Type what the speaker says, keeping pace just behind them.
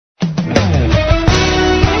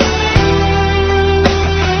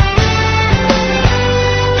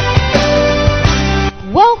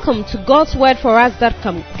Welcome to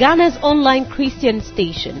God'sWordForUs.com, Ghana's online Christian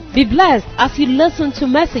station. Be blessed as you listen to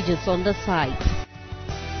messages on the site.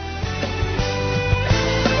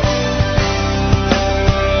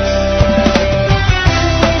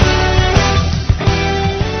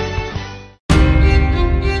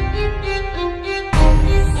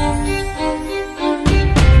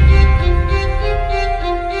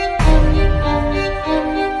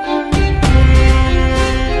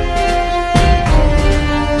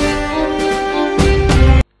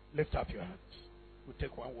 Lift up your hands. We'll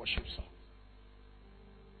take one worship song.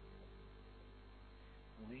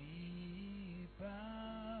 We bow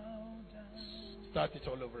down. Start it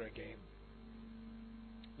all over again.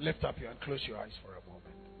 Lift up your hand. Close your eyes for a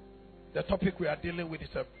moment. The topic we are dealing with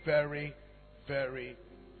is a very, very,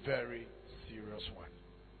 very serious one.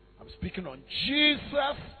 I'm speaking on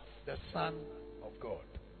Jesus, the Son of God.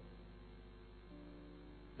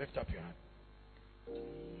 Lift up your hand.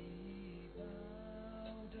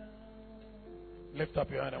 Lift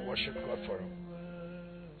up your hand and worship God for him.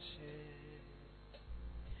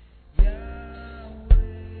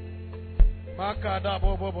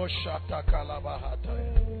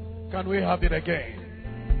 Can we have it again?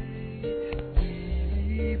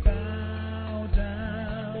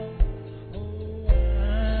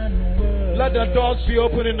 Let the doors be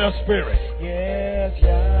open in the spirit. Yes,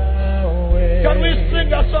 Yahweh. Can we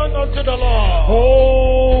sing a song unto the Lord?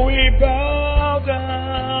 Oh, we bow down.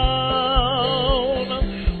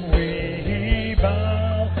 We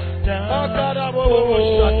bow down.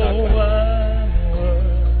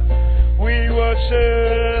 We worship.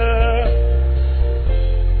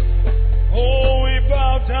 Oh, we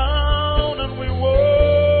bow down and we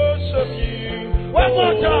worship you. One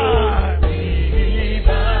more time. We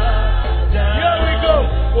bow down. Here we go.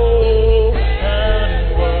 Oh,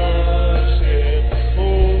 and worship.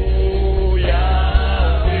 Oh,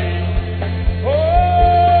 Yahweh. Oh,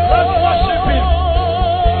 let's worship him.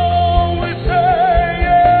 we say,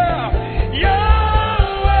 yeah, Yahweh.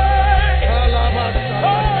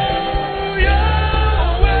 Oh,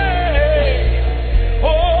 Yahweh. Oh,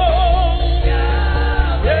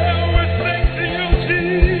 yeah, we sing to you,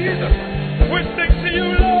 Jesus. We sing to you,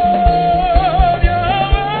 Lord, Yahweh.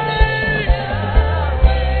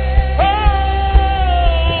 Oh,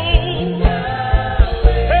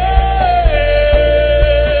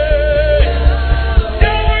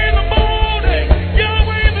 Yahweh in the morning,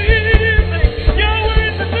 Yahweh in the evening, Yahweh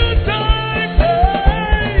in the noontime.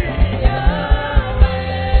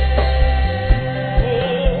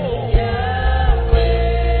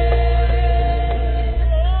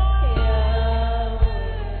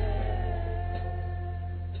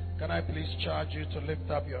 Can I please charge you to lift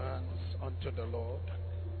up your hands unto the Lord?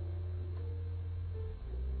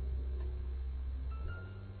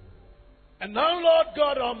 And now, Lord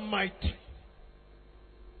God Almighty,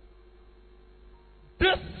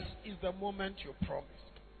 this is the moment you promised.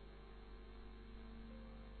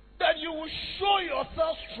 That you will show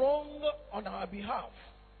yourself strong on our behalf.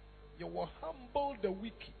 You will humble the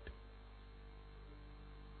wicked.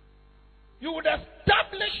 You would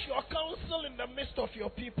establish your counsel in the midst of your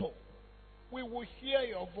people. We will hear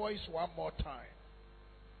your voice one more time.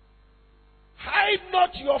 Hide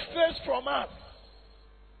not your face from us.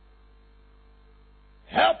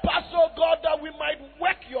 Help us, O God, that we might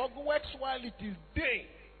work your works while it is day.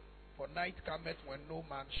 For night cometh when no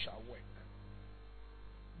man shall work.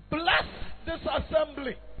 Bless this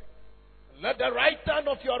assembly. Let the right hand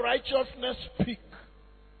of your righteousness speak.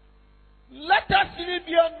 Let us live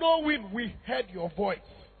here knowing we heard your voice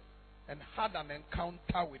and had an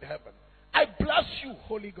encounter with heaven. I bless you,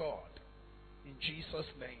 Holy God. In Jesus'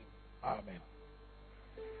 name, amen.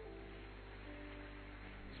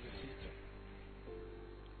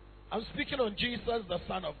 I'm speaking on Jesus, the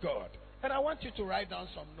Son of God. And I want you to write down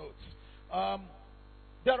some notes.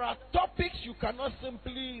 There are topics you cannot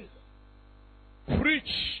simply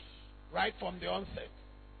preach right from the onset.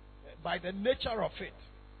 By the nature of it.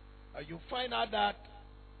 You find out that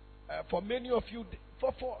for many of you,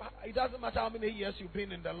 for it doesn't matter how many years you've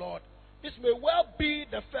been in the Lord, this may well be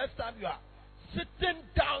the first time you are sitting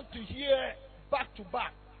down to hear back to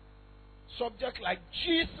back subject like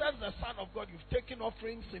Jesus, the Son of God. You've taken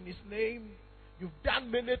offerings in His name, you've done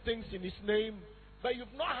many things in His name, but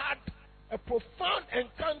you've not had a profound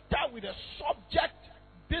encounter with a subject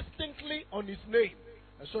distinctly on His name.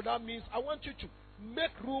 And so that means I want you to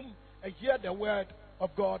make room and hear the word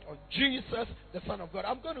of God on Jesus, the Son of God.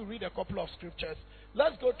 I'm going to read a couple of scriptures.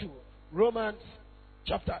 Let's go to Romans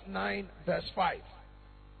chapter 9, verse 5.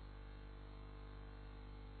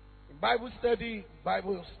 In Bible study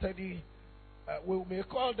we may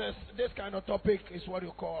call this kind of topic is what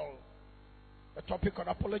you call a topic on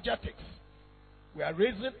apologetics. We are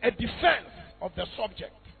raising a defense of the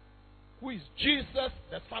subject, who is Jesus,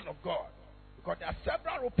 the Son of God. Because there are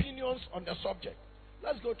several opinions on the subject.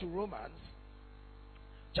 Let's go to Romans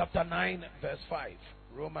chapter 9, verse 5.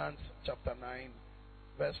 Romans chapter 9,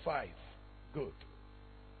 verse 5. Good.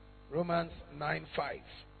 Romans 9, 5.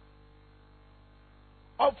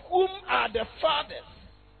 Of whom are the fathers,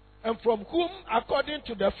 and from whom, according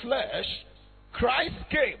to the flesh, Christ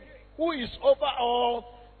came, who is over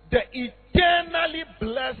all, the eternally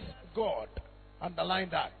blessed God. Underline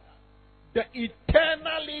that. The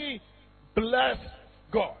eternally blessed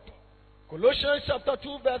God. Colossians chapter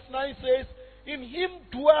 2, verse 9 says, in him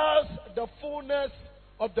dwells the fullness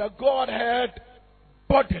of the Godhead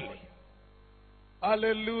bodily.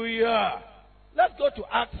 Hallelujah. Let's go to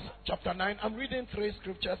Acts chapter 9. I'm reading 3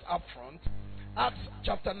 scriptures up front. Acts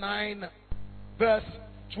chapter 9, verse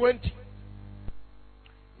 20. It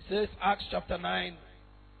says, Acts chapter 9.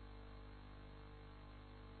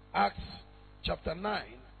 Acts chapter 9,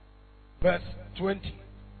 verse 20.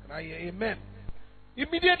 Can I hear amen?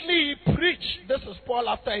 Immediately he preached. This is Paul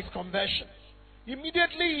after his conversion.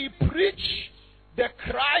 Immediately he preached the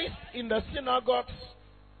Christ in the synagogues,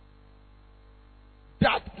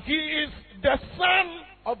 that he is the Son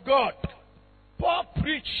of God. Paul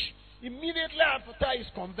preached immediately after his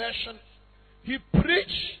conversion. He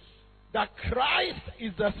preached that Christ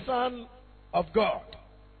is the Son of God.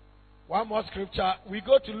 One more scripture. We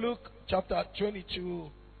go to Luke chapter 22,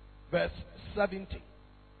 verse 70.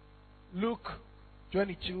 Luke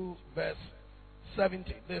 22, verse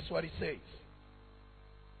 70. This is what he says.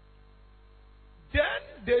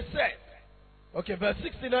 Then they said, okay, verse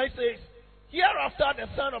 69 says, hereafter the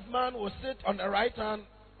Son of Man will sit on the right hand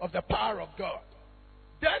of the power of God.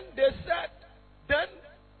 Then they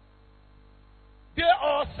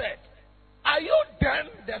all said, are you then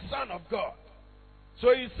the Son of God?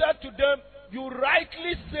 So he said to them, you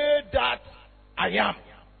rightly say that I am.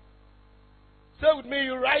 Say with me,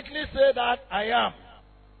 you rightly say that I am.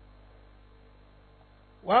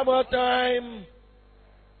 One more time.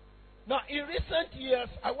 Now, in recent years,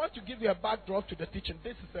 I want to give you a backdrop to the teaching.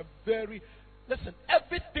 This is a very, listen,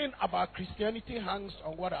 everything about Christianity hangs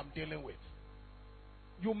on what I'm dealing with.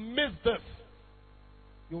 You miss this,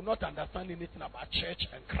 you will not understand anything about church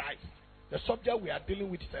and Christ. The subject we are dealing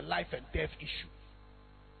with is a life and death issue.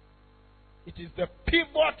 It is the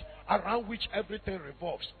pivot around which everything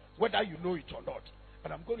revolves, whether you know it or not.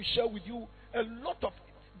 And I'm going to share with you a lot of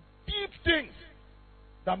deep things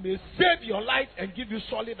that may save your life and give you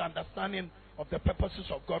solid understanding of the purposes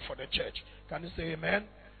of God for the church. Can you say amen?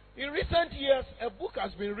 In recent years, a book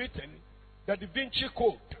has been written, The Da Vinci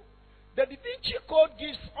Code. The Da Vinci Code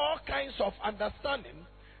gives all kinds of understanding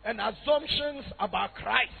and assumptions about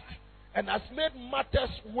Christ and has made matters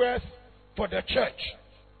worse for the church.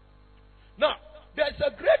 Now, there's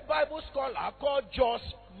a great Bible scholar called Josh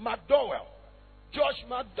McDowell. Josh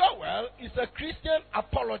McDowell is a Christian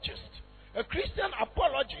apologist. A Christian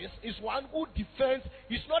apologist is one who defends,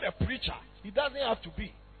 he's not a preacher, he doesn't have to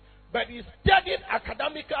be. But he studied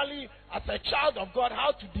academically as a child of God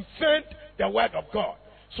how to defend the word of God.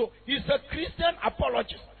 So he's a Christian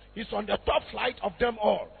apologist. He's on the top flight of them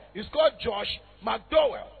all. He's called Josh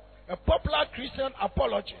McDowell, a popular Christian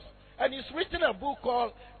apologist. And he's written a book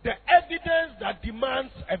called The Evidence That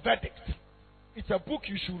Demands a Verdict. It's a book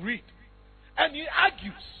you should read. And he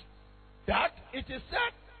argues that it is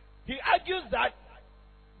said, he argues that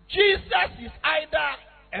Jesus is either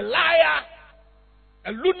a liar,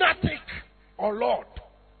 a lunatic, or Lord.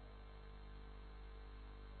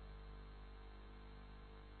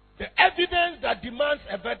 The evidence that demands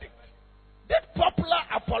a verdict. That popular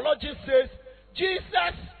apologist says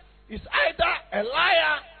Jesus is either a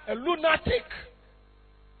liar, a lunatic,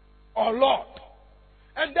 or Lord.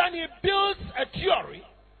 And then he builds a theory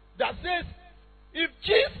that says if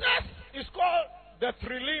Jesus is called the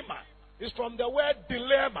trilemma, it's from the word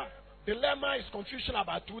dilemma. Dilemma is confusion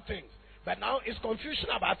about two things. But now it's confusion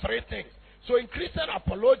about three things. So in Christian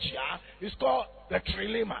apologia, it's called the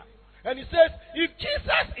trilemma. And he says, if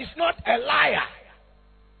Jesus is not a liar,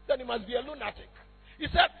 then he must be a lunatic. He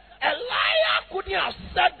said, a liar couldn't have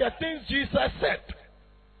said the things Jesus said.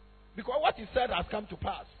 Because what he said has come to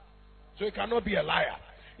pass. So he cannot be a liar.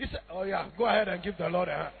 He said, oh yeah, go ahead and give the Lord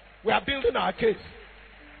a hand. We are building our case.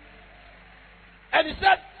 And he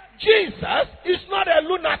said, Jesus is not a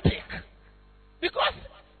lunatic. Because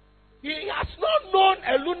he has not known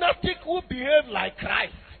a lunatic who behaved like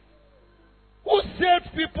Christ, who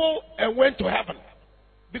saved people and went to heaven.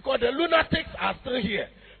 Because the lunatics are still here.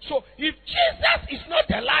 So if Jesus is not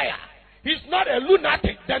a liar, he's not a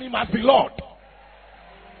lunatic, then he must be Lord.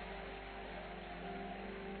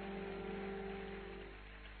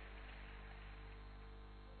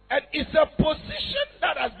 And it's a position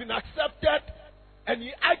that has been accepted, and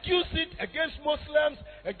he argues it against Muslims,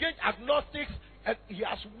 against agnostics, and he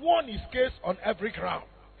has won his case on every ground.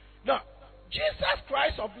 Now, Jesus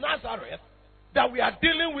Christ of Nazareth that we are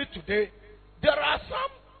dealing with today, there are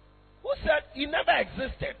some who said he never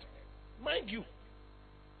existed. Mind you.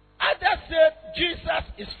 Others said Jesus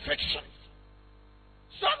is fiction.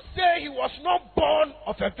 Some say he was not born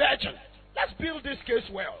of a virgin. Let's build this case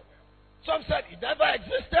well. Some said he never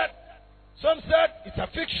existed. Some said it's a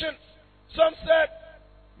fiction. Some said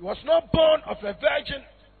he was not born of a virgin.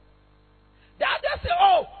 The others say,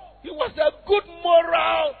 oh, he was a good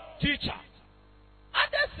moral teacher.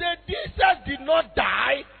 Others say Jesus did not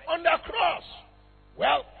die on the cross.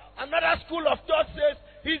 Well, another school of thought says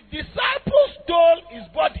his disciples stole his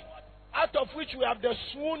body, out of which we have the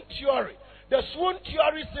swoon theory. The swoon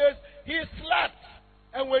theory says he slept,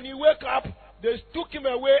 and when he woke up, they took him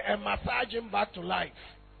away and massaged him back to life.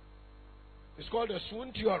 It's called the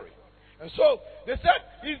swoon theory. And so they said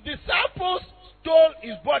his disciples stole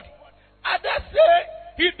his body. Others say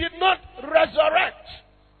he did not resurrect.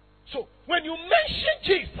 So when you mention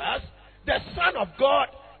Jesus, the Son of God,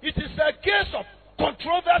 it is a case of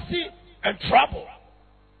controversy and trouble.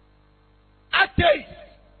 Atheists,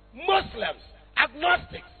 Muslims,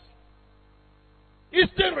 agnostics,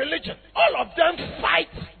 Eastern religion, all of them fight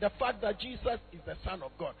the fact that Jesus is the Son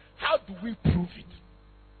of God. How do we prove it?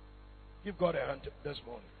 Give God a hand this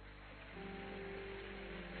morning.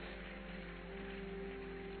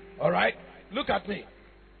 All right? Look at me.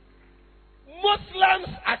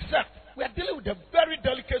 Muslims accept. We are dealing with a very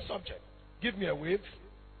delicate subject. Give me a wave.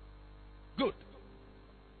 Good.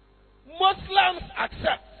 Muslims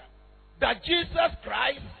accept that Jesus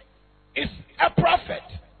Christ is a prophet,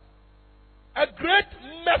 a great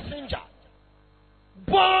messenger,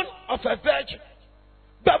 born of a virgin.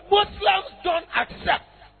 But Muslims don't accept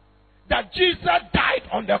that Jesus died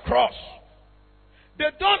on the cross. They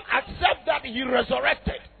don't accept that he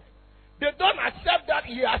resurrected. They don't accept that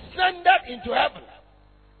he ascended into heaven.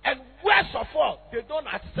 And worst of all, they don't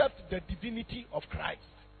accept the divinity of Christ.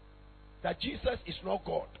 That Jesus is not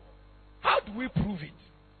God. How do we prove it?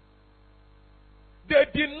 They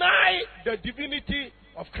deny the divinity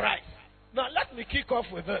of Christ. Now let me kick off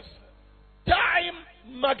with this.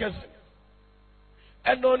 Time magazine,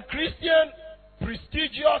 a non-Christian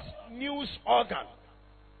prestigious news organ,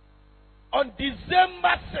 on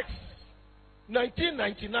December 6,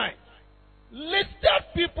 1999, listed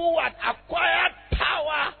people who had acquired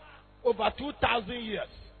power over 2,000 years.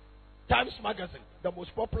 Times magazine, the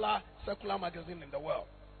most popular secular magazine in the world.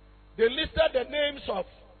 They listed the names of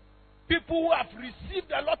people who have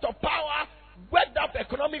received a lot of power, worked up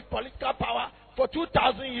economic, political power for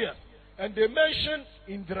 2,000 years. And they mentioned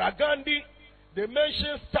Indira Gandhi, they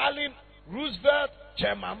mentioned Stalin, Roosevelt,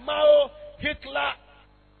 Chairman Mao, Hitler,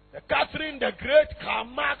 Catherine the Great, Karl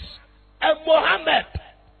Marx, and Mohammed.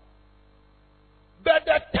 But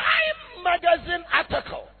the Time magazine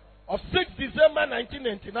article of 6 December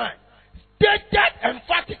 1999 stated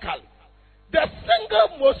emphatically the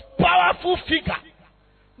single most powerful figure,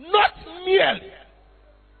 not merely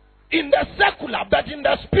in the secular but in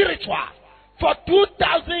the spiritual, for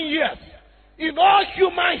 2,000 years in all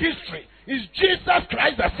human history is Jesus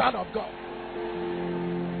Christ, the Son of God.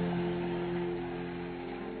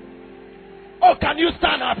 Oh, can you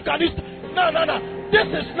stand up? Can you No. This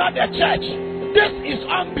is not the church. This is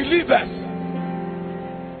unbelievers.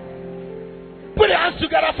 Put your hands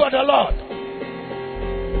together for the Lord.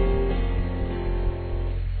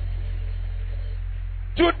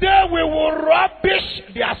 Today we will rubbish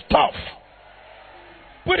their stuff.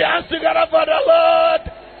 Put your hands together for the Lord.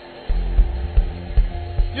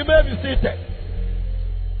 You may be seated.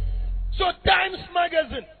 So Times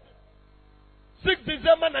Magazine, 6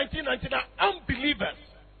 December 1999, unbelievers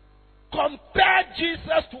compared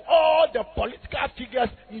Jesus to all the political figures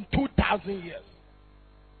in 2,000 years.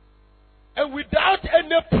 And without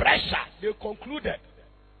any pressure, they concluded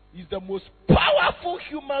he's the most powerful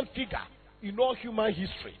human figure in all human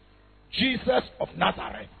history, Jesus of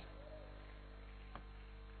Nazareth.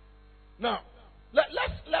 Now,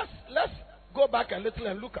 let's go back a little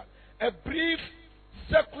and look at a brief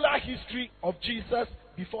secular history of Jesus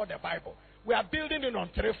before the Bible. We are building it on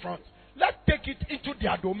 3 fronts. Let's take it into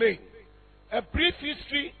their domain. A brief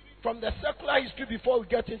history from the secular history before we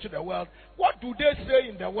get into the world. What do they say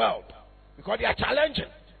in the world? Because they are challenging.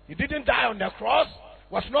 He didn't die on the cross,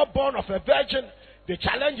 was not born of a virgin. They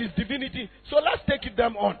challenge his divinity. So let's take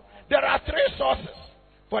them on. There are 3 sources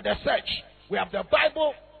for the search. We have the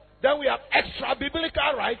Bible, then we have extra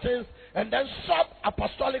biblical writings, and then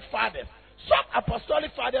sub-apostolic fathers.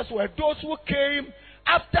 Sub-apostolic fathers were those who came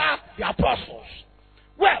after the apostles.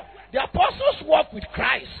 Well, the apostles walked with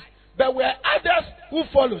Christ. There were others who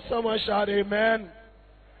followed. Someone shout amen.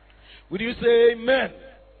 Would you say amen?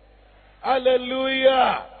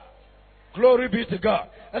 Hallelujah. Glory be to God.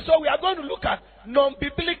 And so we are going to look at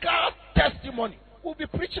non-biblical testimony. We'll be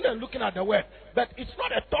preaching and looking at the word. But it's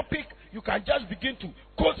not a topic you can just begin to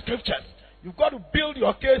quote scriptures. You've got to build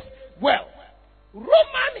your case well.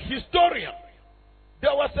 Roman historian.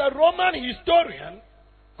 There was a Roman historian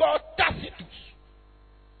called Tacitus.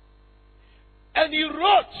 And he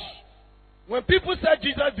wrote, when people said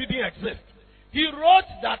Jesus didn't exist, he wrote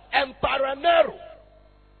that Emperor Nero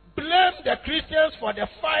blamed the Christians for the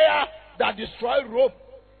fire that destroyed Rome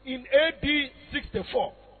in AD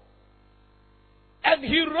 64. And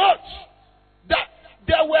he wrote that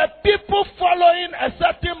there were people following a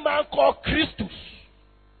certain man called Christus.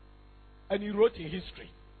 And he wrote in history.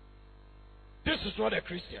 This is not a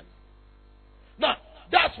Christian. Now,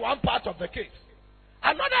 that's one part of the case.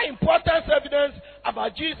 Another important evidence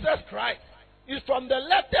about Jesus Christ is from the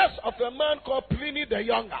letters of a man called Pliny the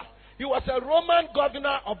Younger. He was a Roman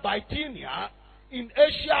governor of Bithynia in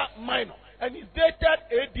Asia Minor. And he's dated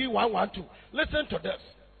AD 112. Listen to this.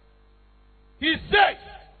 He says,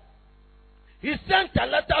 he sent a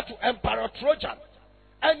letter to Emperor Trajan.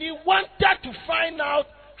 And he wanted to find out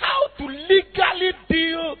how to legally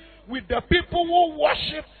deal with the people who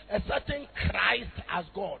worship a certain Christ as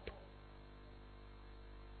God.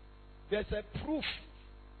 There's a proof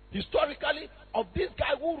historically of this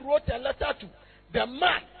guy who wrote a letter to the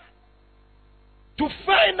man to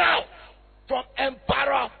find out from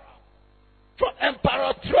Emperor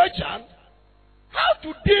Trajan how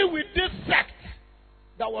to deal with this sect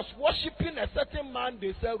that was worshiping a certain man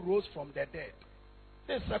they said rose from the dead.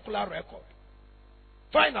 This is secular record.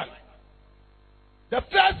 Finally, the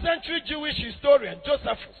first century Jewish historian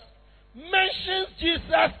Josephus mentions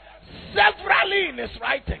Jesus severally in his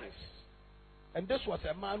writings. And this was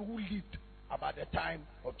a man who lived about the time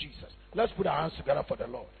of Jesus. Let's put our hands together for the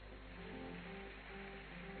Lord.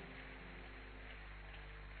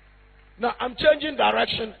 Now, I'm changing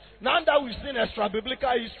direction. Now that we've seen extra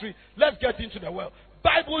biblical history, let's get into the world.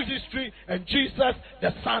 Bible history and Jesus,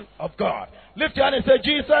 the Son of God. Lift your hand and say,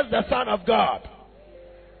 Jesus, the Son of God.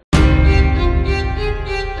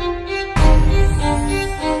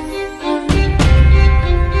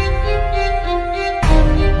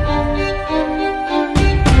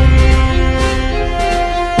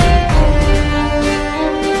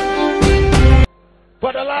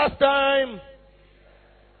 For the last time,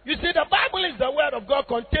 you see, the Bible is the word of God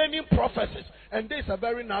containing prophecies, and this is a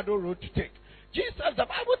very narrow road to take. Jesus, the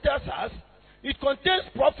Bible tells us, it contains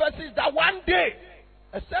prophecies that one day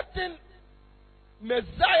a certain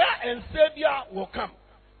Messiah and Savior will come.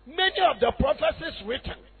 Many of the prophecies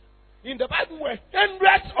written in the Bible were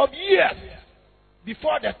hundreds of years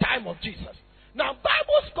before the time of Jesus. Now,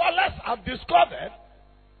 Bible scholars have discovered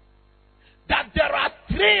that there are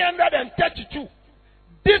 332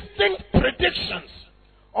 distinct predictions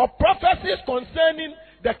or prophecies concerning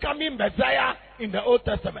the coming Messiah in the Old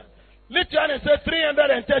Testament. Lift your hand and say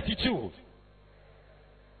 332.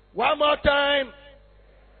 One more time.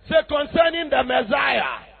 Say concerning the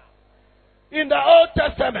Messiah in the Old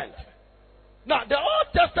Testament. Now, the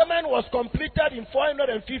Old Testament was completed in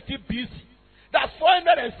 450 BC. That's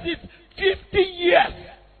 450 years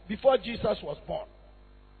before Jesus was born.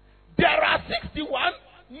 There are 61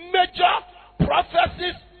 major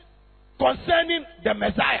prophecies concerning the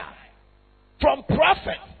Messiah from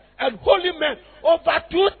prophets and holy men over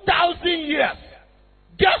 2,000 years.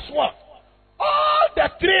 Guess what? All the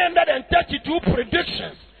 332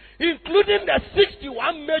 predictions, including the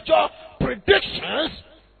 61 major predictions,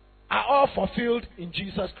 are all fulfilled in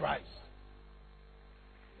Jesus Christ.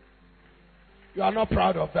 You are not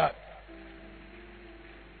proud of that.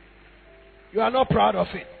 You are not proud of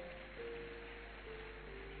it.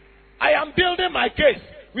 I am building my case.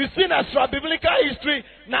 We've seen extra biblical history.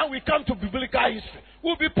 Now we come to biblical history.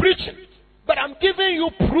 We'll be preaching. But I'm giving you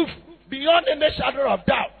proof beyond any shadow of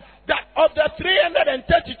doubt that of the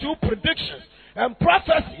 332 predictions and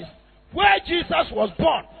prophecies, where Jesus was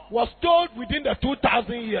born was told within the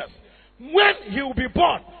 2,000 years. When he will be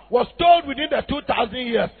born was told within the 2,000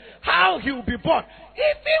 years. How he will be born,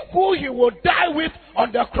 even who he will die with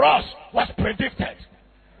on the cross, was predicted.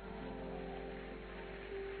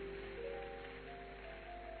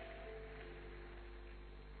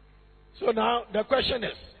 So now the question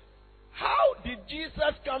is, how did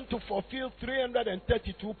Jesus come to fulfill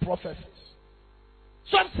 332 prophecies?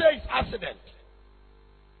 Some say it's accident.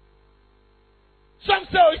 Some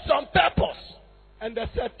say it's on purpose. And there's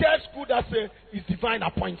a third school that say it's divine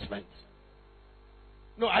appointment.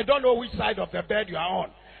 No, I don't know which side of the bed you are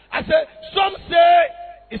on. I say, some say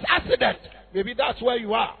it's accident. Maybe that's where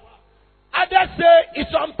you are. Others say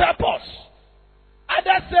it's on purpose.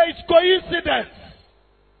 Others say it's coincidence.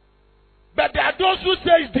 But there are those who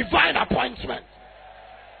say it's divine appointment.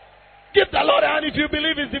 Give the Lord a hand if you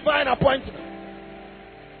believe it's divine appointment.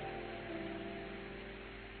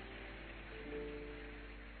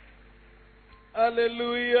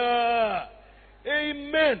 Hallelujah.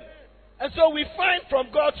 Amen. And so we find from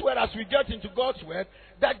God's word, as we get into God's word,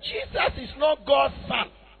 that Jesus is not God's son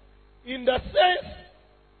in the sense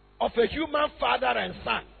of a human father and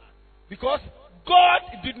son. Because God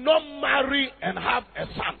did not marry and have a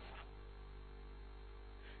son.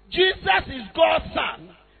 Jesus is God's son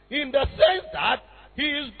in the sense that he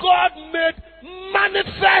is God made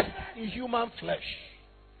manifest in human flesh.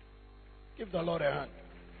 Give the Lord a hand.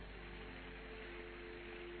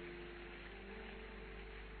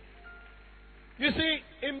 You see,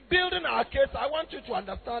 in building our case, I want you to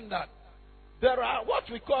understand that there are what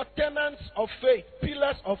we call tenets of faith,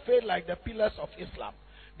 pillars of faith, like the pillars of Islam.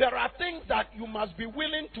 There are things that you must be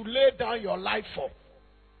willing to lay down your life for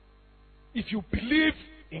if you believe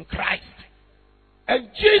in Christ. And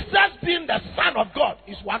Jesus being the Son of God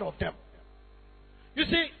is one of them. You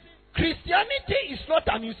see, Christianity is not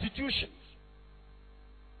an institution.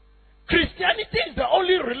 Christianity is the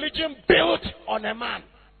only religion built on a man.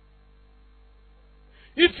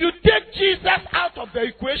 If you take Jesus out of the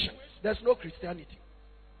equation, there's no Christianity.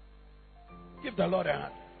 Give the Lord a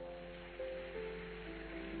hand.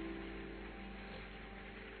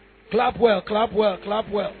 Clap well, clap well, clap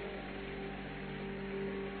well.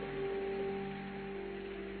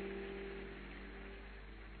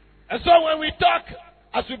 And so when we talk,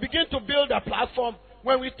 as we begin to build a platform,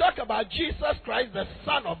 when we talk about Jesus Christ, the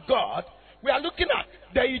Son of God, we are looking at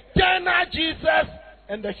the eternal Jesus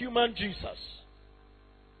and the human Jesus.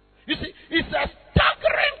 You see, it's a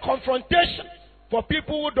staggering confrontation for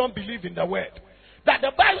people who don't believe in the Word. That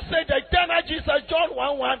the Bible said the eternal Jesus, John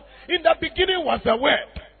 1:1, in the beginning was the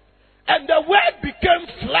Word. And the Word became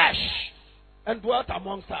flesh and dwelt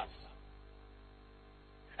amongst us.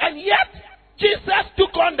 And yet, Jesus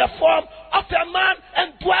took on the form of a man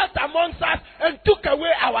and dwelt amongst us and took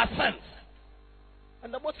away our sins.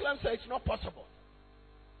 And the Muslims say it's not possible.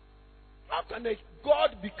 How can a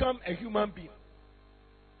God become a human being?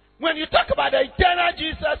 When you talk about the eternal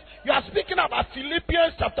Jesus, you are speaking about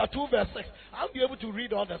Philippians chapter 2 verse 6. I'll be able to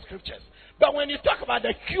read all the scriptures. But when you talk about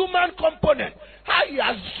the human component, how he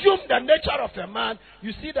assumed the nature of a man,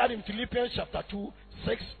 you see that in Philippians chapter 2,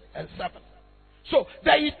 6 and 7. So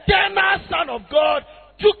the eternal Son of God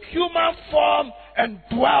took human form and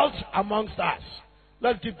dwelt amongst us.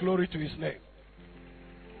 Let's give glory to his name.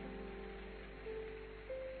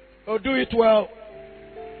 Oh, do it well.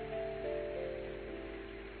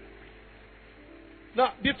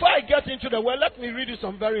 Now, before I get into the word, let me read you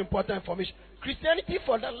some very important information. Christianity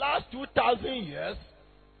for the last 2,000 years,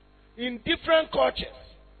 in different cultures,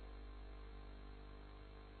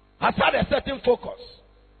 has had a certain focus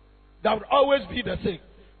that would always be the same.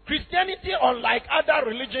 Christianity, unlike other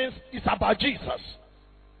religions, is about Jesus.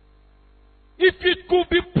 If it could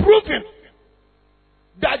be proven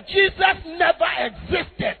that Jesus never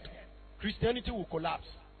existed, Christianity will collapse.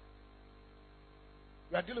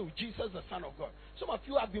 We are dealing with Jesus, the Son of God. Some of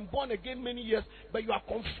you have been born again many years, but you are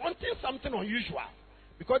confronting something unusual.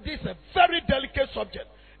 Because this is a very delicate subject.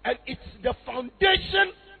 And it's the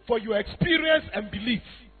foundation for your experience and belief.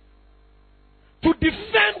 To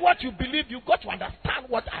defend what you believe, you've got to understand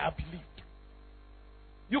what I have believed.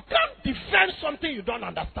 You can't defend something you don't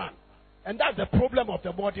understand. And that's the problem of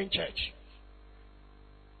the modern church.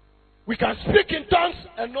 We can speak in tongues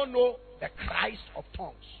and not know the Christ of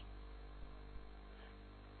tongues.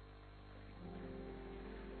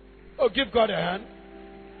 Oh, give God a hand.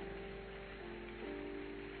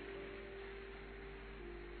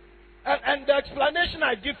 And the explanation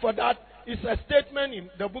I give for that is a statement in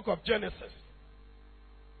the book of Genesis.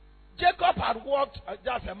 Jacob had walked,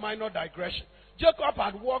 just a minor digression. Jacob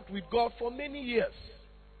had walked with God for many years.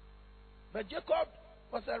 But Jacob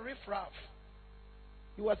was a riffraff.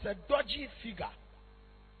 He was a dodgy figure.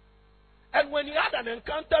 And when he had an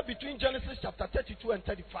encounter between Genesis chapter 32 and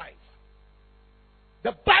 35,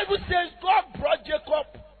 the Bible says God brought Jacob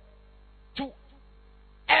to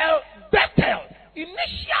Bethel.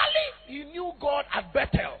 Initially, he knew God at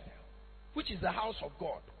Bethel, which is the house of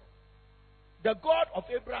God. The God of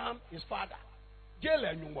Abraham, his father.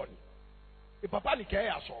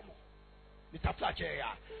 He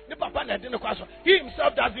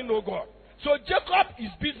himself doesn't know God. So Jacob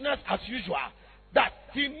is business as usual. That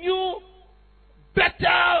he knew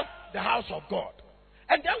Bethel, the house of God.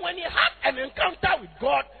 And then when he had an encounter with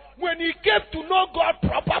God, when he came to know God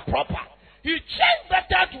proper, he changed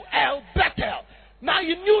Bethel to El Bethel. Now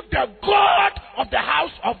he knew the God of the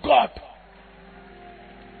house of God.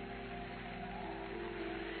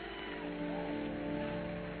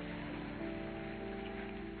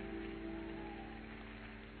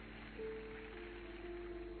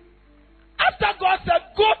 After God said,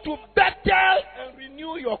 go to Bethel and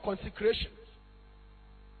renew your consecrations.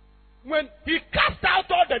 When he cast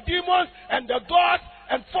out all the demons and the gods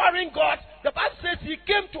and foreign gods, the Bible says he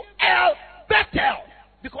came to El Bethel.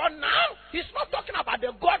 Because now he's not talking about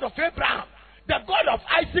the God of Abraham, the God of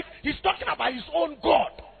Isaac. He's talking about his own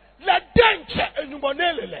God.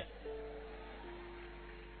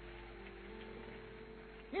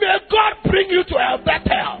 May God bring you to El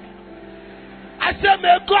Bethel. I say,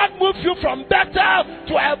 may God move you from Bethel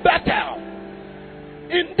to El Bethel.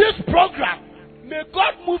 In this program, may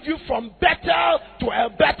God move you from Bethel to El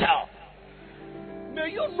Bethel. May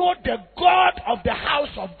you know the God of the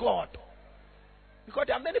house of God. Because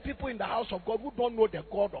there are many people in the house of God who don't know the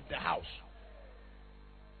God of the house.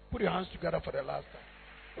 Put your hands together for the last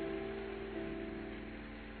time.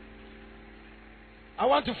 I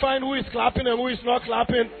want to find who is clapping and who is not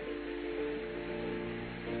clapping.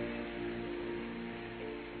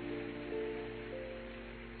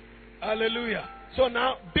 Hallelujah. So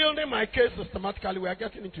now, building my case systematically, we are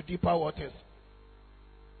getting into deeper waters.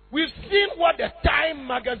 We've seen what the Time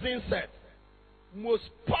magazine said. Most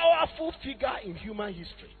powerful figure in human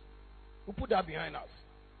history. Who put that behind us?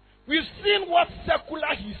 We've seen what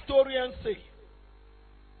secular historians say.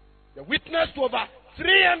 They witnessed over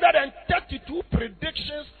 332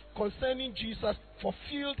 predictions concerning Jesus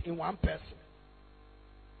fulfilled in one person.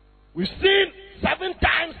 We've seen 7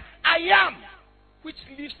 times I am, which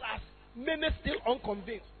leaves us many still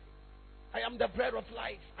unconvinced. I am the bread of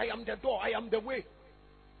life. I am the door. I am the way.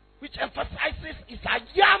 Which emphasizes is I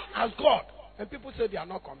am as God. And people say they are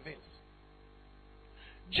not convinced.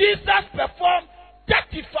 Jesus performed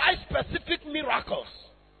 35 specific miracles.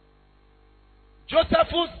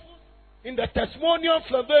 Josephus, in the Testimonium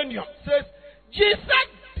Flavenium, says Jesus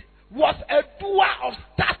was a doer of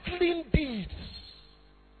startling deeds.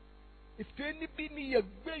 If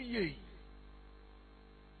anybody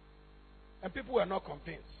and people were not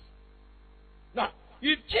convinced. Now,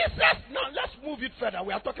 if Jesus, now let's move it further.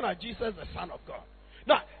 We are talking about Jesus, the Son of God.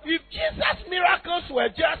 Now, if Jesus' miracles were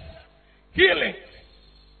just healings,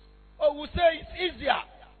 or we say it's easier,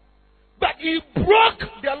 but he broke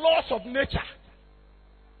the laws of nature.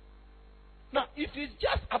 Now, if it's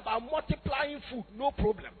just about multiplying food, no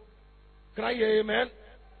problem. Can I hear amen?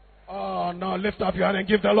 Oh, no, lift up your hand and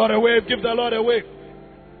give the Lord a wave. Give the Lord a wave.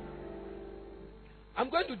 I'm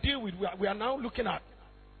going to deal with, we are now looking at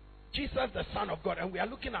Jesus, the Son of God, and we are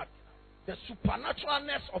looking at the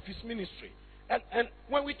supernaturalness of his ministry. And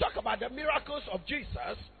when we talk about the miracles of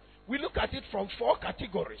Jesus, we look at it from 4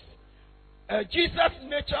 categories. Jesus'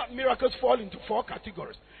 nature miracles fall into 4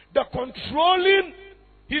 categories. The controlling,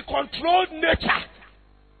 he controlled nature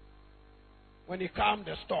when he calmed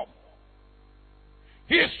the storm.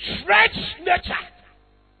 He stretched nature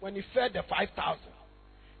when he fed the 5,000.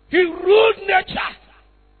 He ruled nature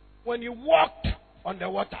when he walked on the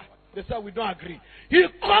water. They said we don't agree. He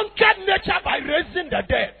conquered nature by raising the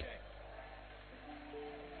dead.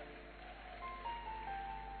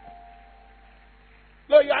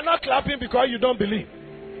 No, you are not clapping because you don't believe.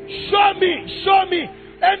 Show me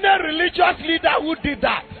any religious leader who did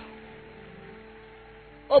that.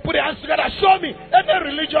 Oh, put your hands together. Show me any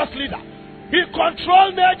religious leader. He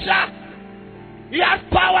controlled nature. He has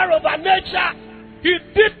power over nature. He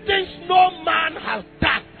did things no man has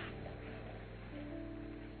done.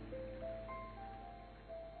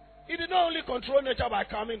 He did not only control nature by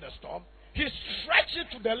calming the storm, he stretched it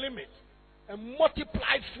to the limit and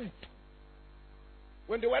multiplied food.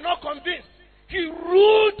 When they were not convinced, he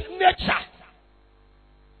ruled nature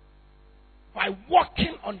by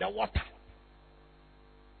walking on the water.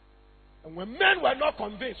 And when men were not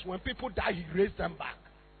convinced, when people died, he raised them back.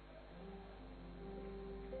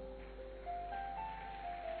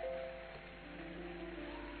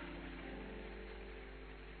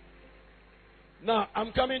 Now,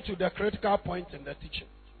 I'm coming to the critical point in the teaching.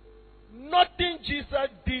 Nothing Jesus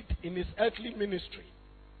did in his earthly ministry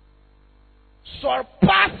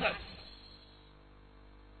surpasses,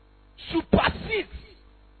 supersedes,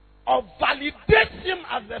 or validates him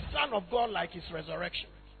as the Son of God like his resurrection.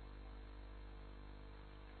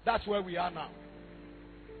 That's where we are now.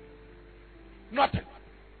 Nothing.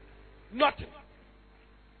 Nothing.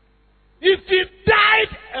 If he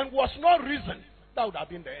died and was not risen, that would have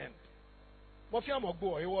been the end.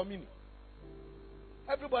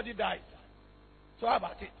 Everybody dies. So how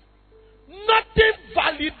about it? Nothing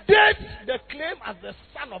validates the claim as the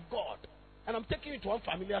Son of God. And I'm taking it to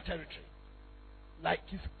unfamiliar territory. Like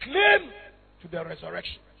his claim to the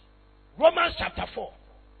resurrection. Romans chapter 4.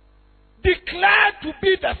 Declared to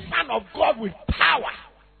be the Son of God with power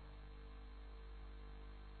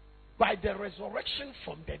by the resurrection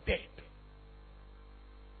from the dead.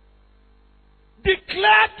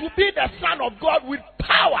 Declared to be the Son of God with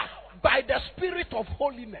power by the Spirit of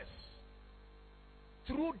holiness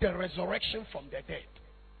through the resurrection from the dead.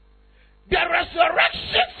 The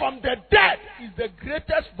resurrection from the dead is the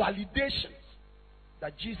greatest validation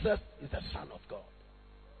that Jesus is the Son of God.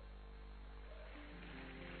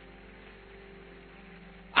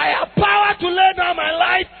 I have power to lay down my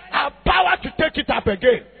life. I have power to take it up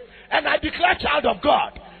again. And I declare, child of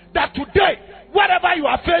God, that today, whatever you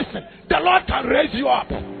are facing, the Lord can raise you up.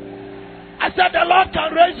 I said the Lord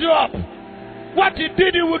can raise you up. What he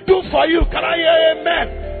did, he will do for you. Can I hear amen?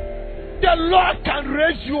 The Lord can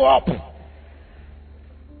raise you up.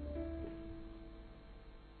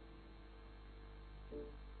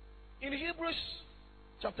 In Hebrews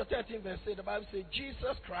chapter 13 verse 8, the Bible says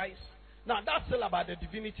Jesus Christ. Now that's still about the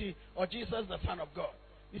divinity of Jesus, the Son of God.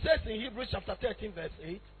 It says in Hebrews chapter 13 verse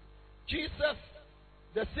 8, Jesus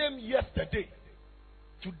the same yesterday,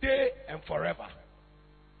 today and forever.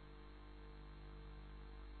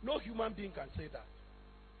 No human being can say that.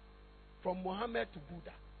 From Muhammad to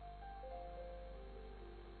Buddha.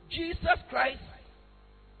 Jesus Christ,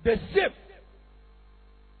 the same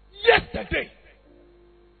yesterday,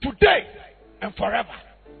 today, and forever.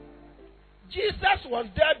 Jesus was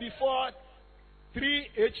there before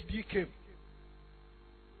 3HD came.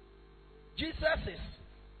 Jesus is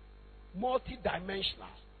multi-dimensional.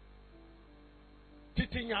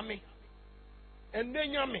 Titi nyame, ene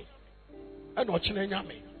nyame, and ochine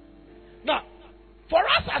nyame. Now, for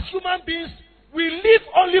us as human beings, we live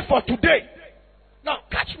only for today. Now,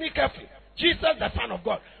 catch me carefully. Jesus, the Son of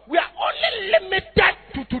God. We are only limited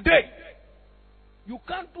to today. You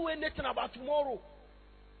can't do anything about tomorrow.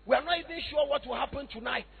 We are not even sure what will happen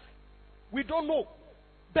tonight. We don't know.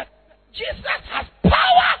 But Jesus has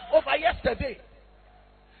power over yesterday.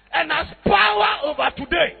 And has power over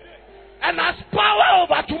today. And has power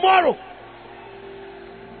over tomorrow.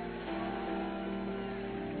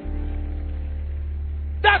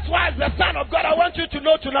 That's why, as the Son of God, I want you to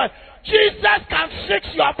know tonight, Jesus can fix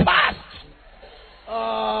your past.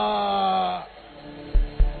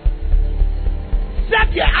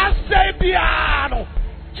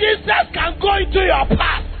 Jesus can go into your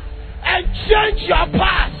past and change your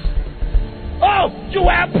past. Oh, you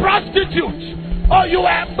were a prostitute. Oh, you were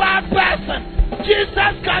a bad person.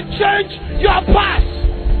 Jesus can change your past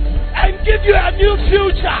and give you a new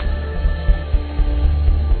future.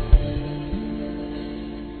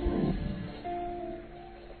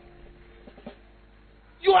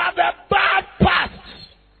 You have a bad past.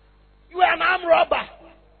 You are an armed robber.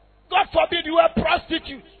 God forbid you were a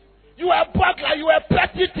prostitute. You were a burglar. You were a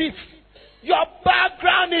petty thief. Your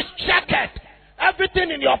background is checkered.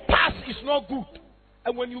 Everything in your past is not good.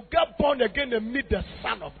 And when you get born again and meet the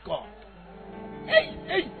Son of God.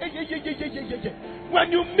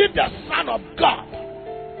 When you meet the Son of God,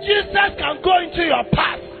 Jesus can go into your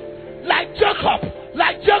past like Jacob,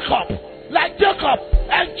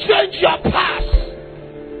 and change your past.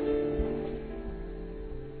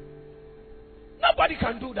 Nobody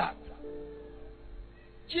can do that.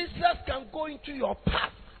 Jesus can go into your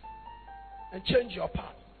past and change your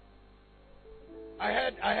past. I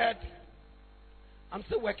heard, I'm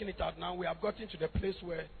still working it out now. We have gotten to the place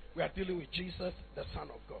where we are dealing with Jesus, the Son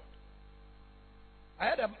of God. I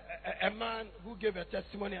had a man who gave a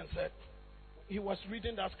testimony and said, he was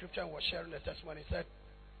reading that scripture and was sharing the testimony. He said,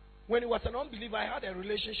 when he was an unbeliever, I had a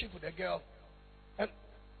relationship with a girl, and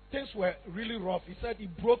things were really rough. He said he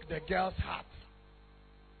broke the girl's heart.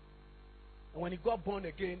 And when he got born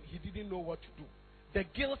again, he didn't know what to do. The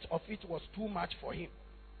guilt of it was too much for him.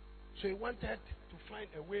 So he wanted to find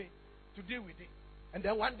a way to deal with it. And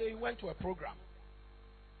then one day he went to a program.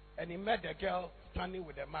 And he met the girl standing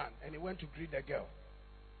with a man. And he went to greet the girl.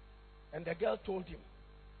 And the girl told him,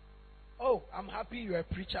 "Oh, I'm happy you're a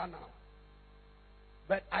preacher now.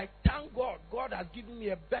 But I thank God. God has given me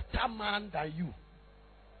a better man than you."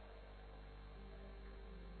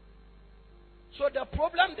 So the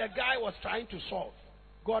problem the guy was trying to solve,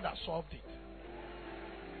 God has solved it.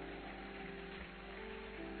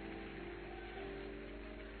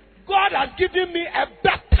 God has given me a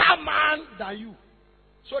better better man than you.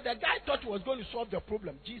 So the guy thought he was going to solve the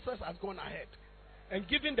problem. Jesus has gone ahead and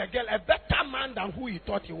given the girl a better man than who he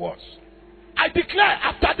thought he was. I declare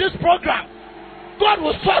after this program, God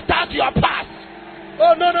will sort out your past.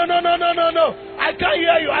 Oh, no. I can't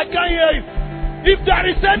hear you. If there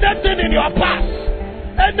is anything in your past,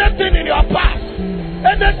 anything in your past,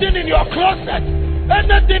 anything in your closet,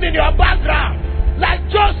 anything in your background, like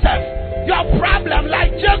Joseph, your problem,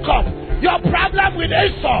 like Jacob, your problem with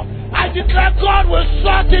Esau, I declare God will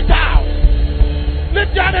sort it out.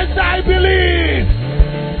 Lift your hands, I believe.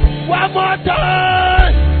 One more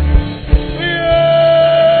time. Yes.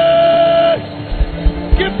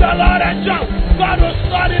 Give the Lord a jump. God will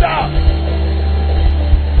sort it out.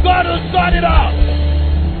 God will sort it out.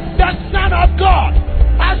 The Son of God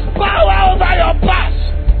has power over your past,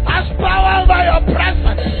 has power over your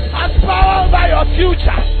present, has power over your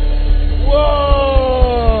future.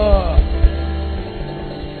 Whoa.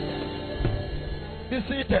 Be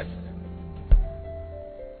seated.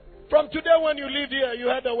 From today when you leave here, you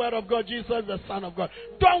heard the word of God, Jesus the Son of God.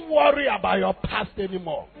 Don't worry about your past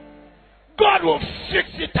anymore. God will fix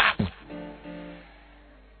it up.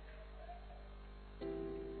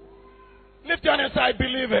 Lift your hands, I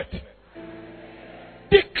believe it.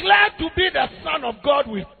 Declare to be the Son of God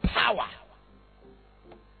with power,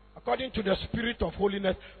 according to the Spirit of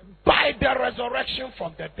holiness, by the resurrection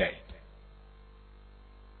from the dead.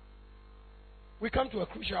 We come to a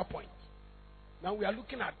crucial point. Now we are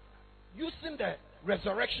looking at using the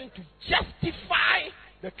resurrection to justify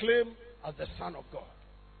the claim as the Son of God.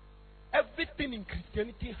 Everything in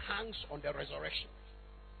Christianity hangs on the resurrection.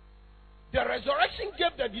 The resurrection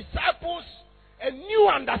gave the disciples a new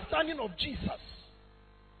understanding of Jesus,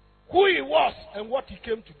 who he was and what he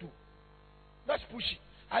came to do. Let's push it.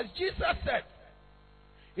 As Jesus said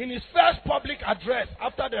in his first public address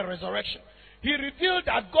after the resurrection, he revealed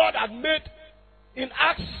that God had made, in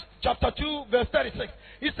Acts chapter 2 verse 36,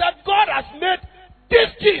 he said God has made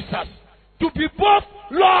this Jesus to be both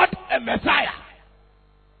Lord and Messiah.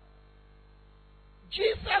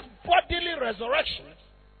 Jesus' bodily resurrection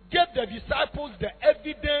gave the disciples the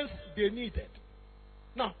evidence they needed.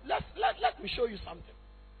 Now, let me show you something.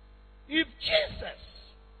 If Jesus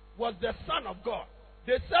was the Son of God,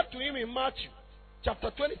 they said to him in Matthew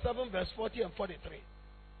chapter 27 verse 40 and 43,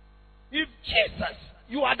 if Jesus,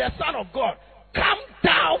 you are the Son of God, come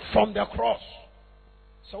down from the cross.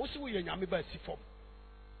 So he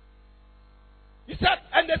said,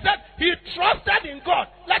 and they said, he trusted in God.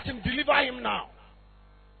 Let him deliver him now,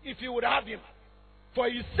 if he would have him. For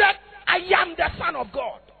he said, I am the Son of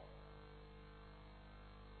God.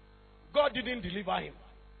 God didn't deliver him.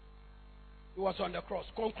 He was on the cross.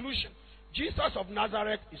 Conclusion: Jesus of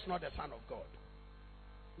Nazareth is not the Son of God.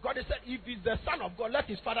 God said, if he's the Son of God, let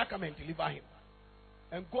his Father come and deliver him.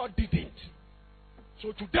 And God didn't.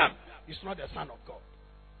 So to them, he's not the Son of God.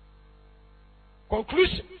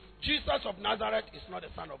 Conclusion: Jesus of Nazareth is not the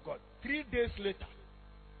Son of God. 3 days later,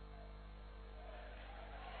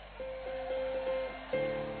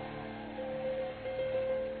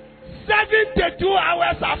 "72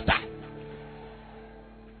 hours after,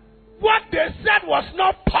 what they said was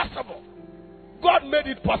not possible, God made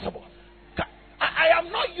it possible." I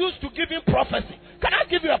am not used to giving prophecy. Can I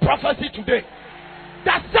give you a prophecy today?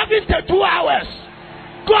 That 72 hours,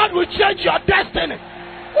 God will change your destiny.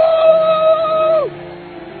 Woo!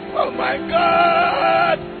 Oh my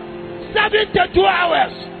God! 72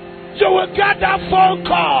 hours, you will get that phone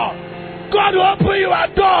call. God will open you a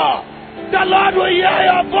door. The Lord will hear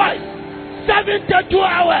your voice. 72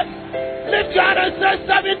 hours. Lift your hand and say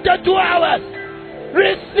 72 hours.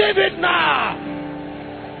 Receive it now.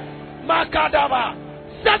 Makadaba.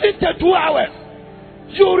 72 hours.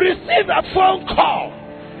 You receive a phone call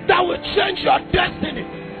that will change your destiny.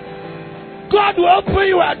 God will open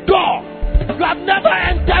you a door you have never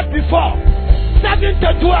entered before.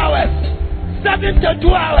 72 hours. 72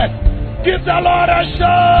 hours. Give the Lord a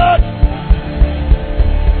shout.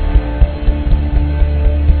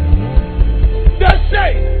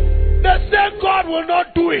 They say God will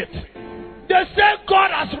not do it. They say God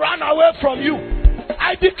has run away from you.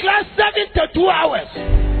 I declare 72 hours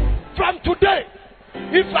from today.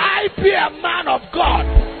 If I be a man of God,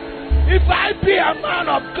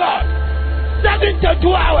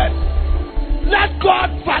 72 hours, let God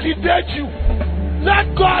validate you.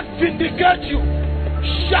 Let God vindicate you.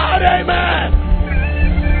 Shout amen.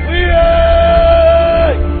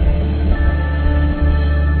 Yeah.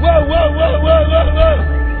 Whoa.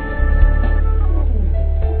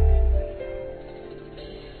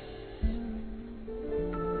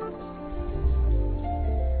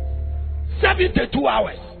 72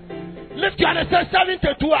 hours. Lift your hand and say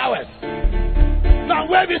 72 hours. Now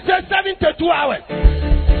when we say 72 hours,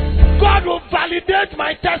 God will validate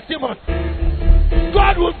my testimony.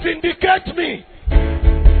 God will vindicate me.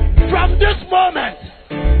 From this moment,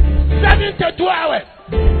 72 hours,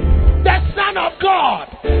 the Son of God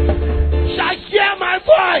shall hear my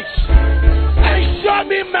voice and show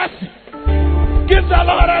me mercy. Give the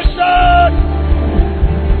Lord a shout.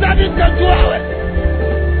 72 hours.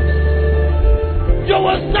 You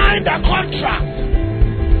will sign the contract.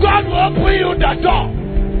 God will open you the door.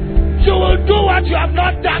 You will do what you have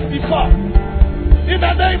not done before. In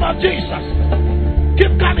the name of Jesus.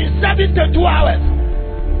 Keep coming. 72 hours.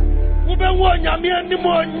 We be one yam any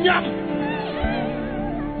more yam.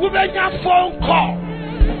 We be yam phone call.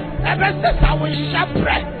 Ever since I was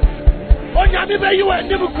shepherd. On yam be you and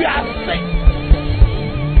never be sick.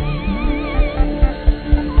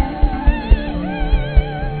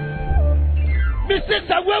 Me say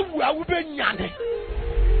that we will be nyane.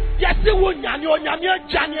 Yes, you will nyane on yam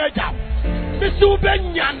janye jam. Me say we be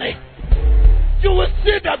nyane. You will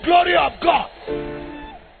see the glory of God.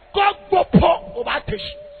 God go po overtake.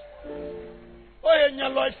 Oh, in your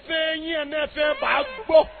life, and never back.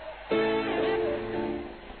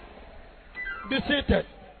 Be seated.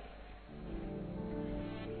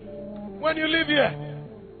 When you live here,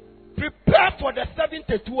 prepare for the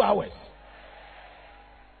 72 hours.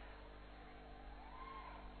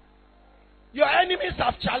 Your enemies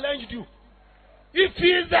have challenged you. If he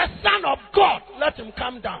is the Son of God, let him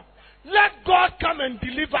come down. Let God come and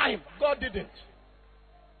deliver him. God didn't.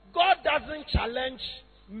 God doesn't challenge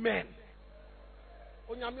men.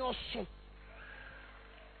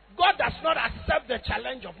 God does not accept the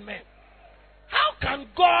challenge of men. How can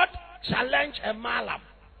God challenge a malam?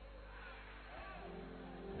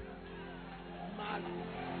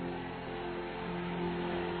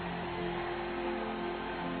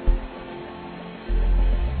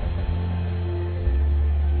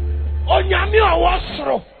 Onyami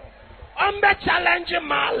owosro ambe challenge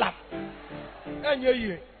malam.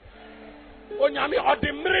 Enye Onyami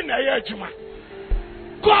odimri na ye adwuma.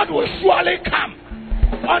 God will surely come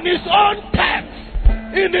on his own terms,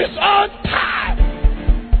 in his own time.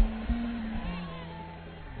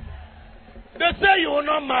 They say you will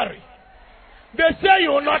not marry. They say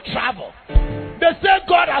you will not travel. They say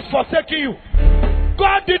God has forsaken you.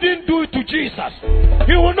 God didn't do it to Jesus.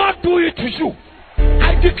 He will not do it to you.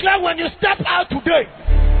 I declare when you step out today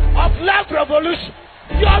of Life Revolution,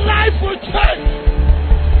 your life will change.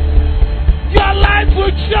 Your life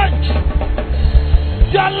will change.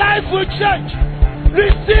 Your life will change.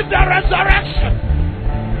 Receive the resurrection.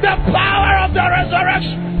 The power of the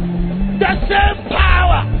resurrection. The same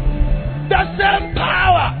power. The same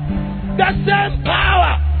power. The same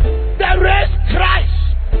power that raised Christ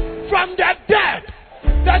from the dead.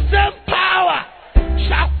 The same power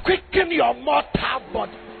shall quicken your mortal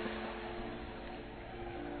body.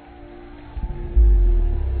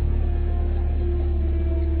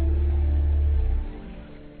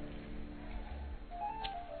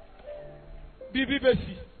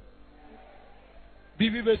 BBC.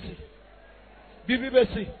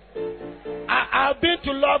 I've been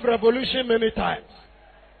to Love Revolution many times.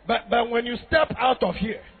 But when you step out of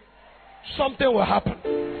here, something will happen.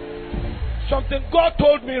 Something God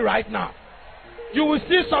told me right now. You will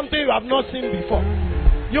see something you have not seen before.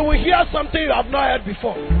 You will hear something you have not heard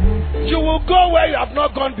before. You will go where you have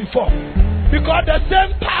not gone before. Because the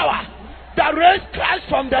same power that raised Christ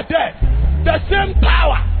from the dead, the same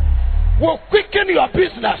power will quicken your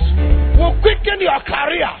business, will quicken your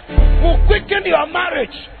career, will quicken your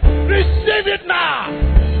marriage. Receive it now.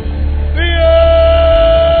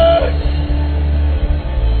 Yes.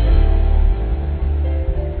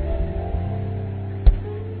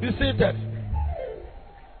 Be seated.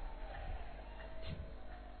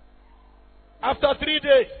 After 3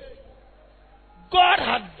 days, God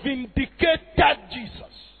had vindicated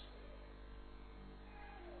Jesus.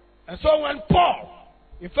 And so when Paul,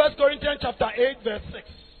 in 1 Corinthians chapter 8, verse 6,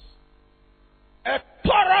 a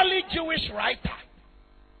thoroughly Jewish writer,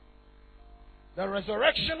 the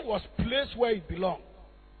resurrection was placed where it belonged.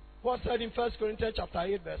 Paul said in 1 Corinthians chapter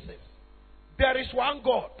 8, verse 6, there is one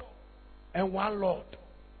God and one Lord,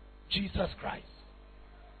 Jesus Christ.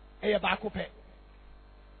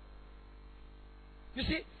 You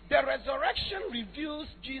see, the resurrection reveals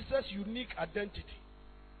Jesus' unique identity.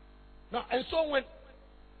 Now, and so when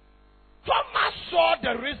Thomas saw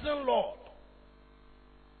the risen Lord,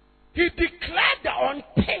 he declared the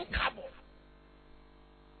unthinkable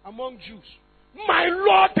among Jews. My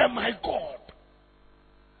Lord and my God.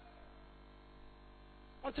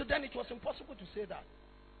 Until then, it was impossible to say that.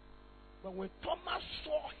 But when Thomas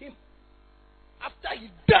saw him,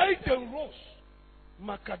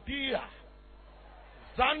 Makadia.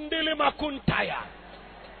 Zandili Makuntaya.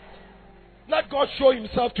 Let God show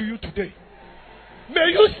himself to you today.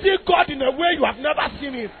 May you see God in a way you have never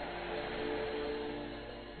seen him.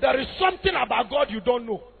 There is something about God you don't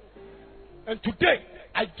know. And today,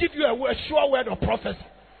 I give you a sure word of prophecy.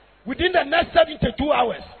 Within the next 72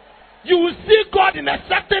 hours, you will see God in a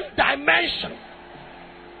certain dimension.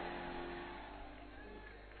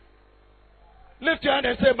 Lift your hand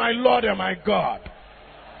and say, my Lord and my God.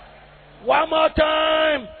 One more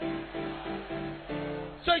time.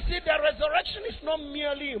 So you see, the resurrection is not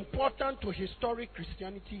merely important to historic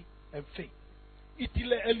Christianity and faith. It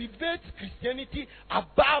elevates Christianity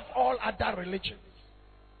above all other religions.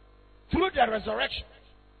 Through the resurrection,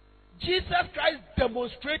 Jesus Christ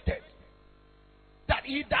demonstrated that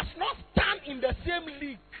he does not stand in the same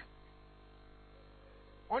league.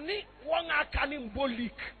 Only one Akanimbo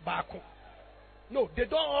league back. No, they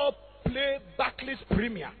don't all play Barclays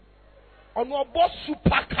Premier. On no boss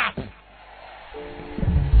Super Cup.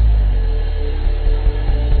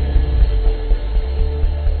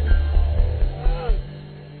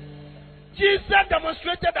 Jesus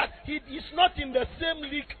demonstrated that he is not in the same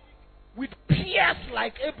league with peers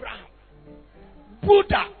like Abraham,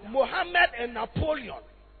 Buddha, Muhammad, and Napoleon.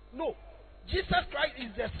 No, Jesus Christ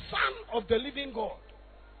is the Son of the living God.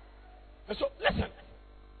 And so, listen.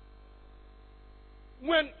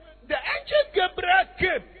 When the angel Gabriel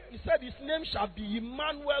came, he said his name shall be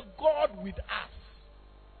Emmanuel, God with us.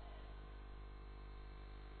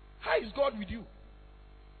 How is God with you?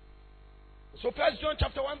 So 1 John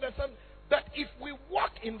chapter 1 verse 7, that if we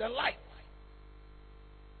walk in the light,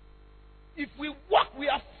 if we walk, we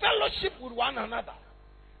have fellowship with one another.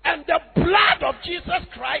 And the blood of Jesus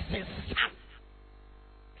Christ, his Son,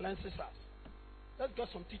 cleanses us. Let's get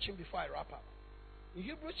some teaching before I wrap up. In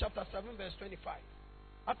Hebrews chapter 7 verse 25,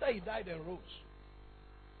 after he died and rose,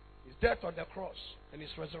 his death on the cross and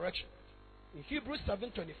his resurrection, in Hebrews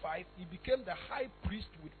 7:25, he became the high priest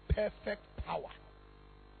with perfect power.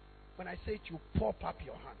 When I say it, you pop up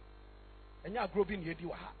your hand. And you are growing your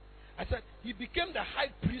I said, he became the high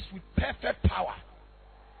priest with perfect power.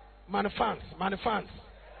 Manifans.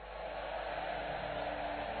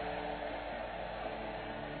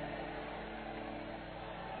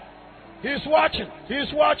 He's watching.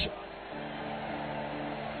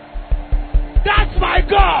 That's my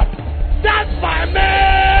God. That's my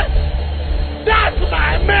man. That's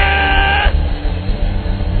my man.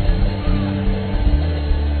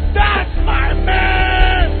 That's my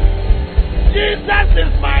man. Jesus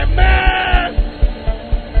is my man.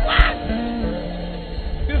 What?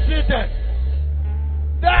 Defeated.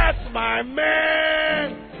 That's my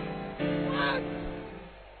man. What?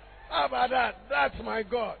 How about that? That's my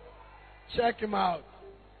God. Check him out.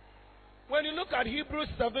 When you look at Hebrews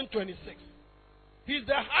 7:26, he's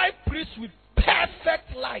the high priest with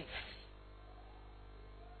perfect life.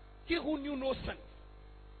 He who knew no sin.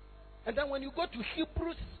 And then when you go to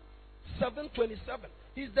Hebrews 7:27,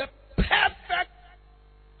 he's the perfect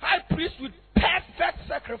high priest with perfect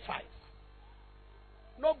sacrifice.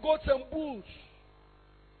 No goats and bulls.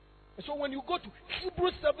 And so when you go to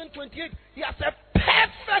Hebrews 7:28, he has a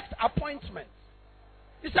perfect appointment.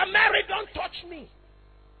 He said, Mary, don't touch me.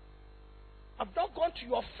 I've not gone to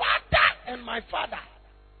your father and my father.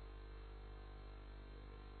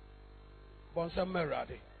 Bonsa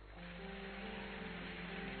Merade.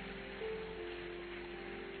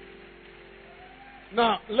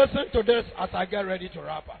 Now, listen to this as I get ready to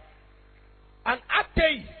wrap up. An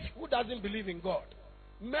atheist who doesn't believe in God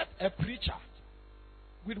met a preacher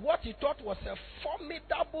with what he thought was a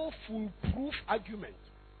formidable, foolproof argument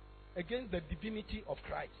against the divinity of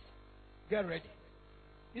Christ. Get ready.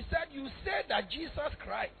 He said, you say that Jesus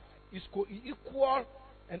Christ is co-equal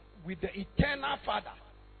and with the eternal Father.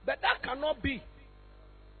 But that cannot be.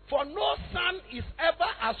 For no son is ever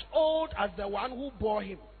as old as the one who bore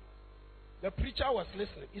him. The preacher was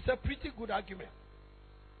listening. It's a pretty good argument.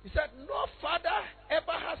 He said, no father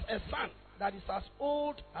ever has a son that is as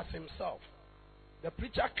old as himself. The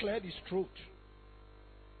preacher cleared his throat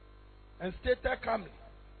and stated calmly,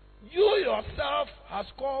 you yourself has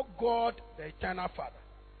called God the eternal Father.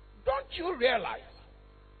 Don't you realize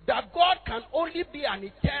that God can only be an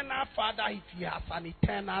eternal Father if he has an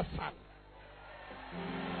eternal Son?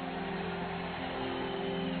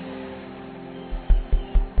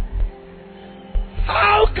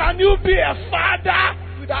 How can you be a father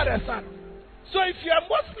without a son? So if you're a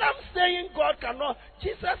Muslim saying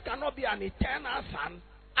Jesus cannot be an eternal Son,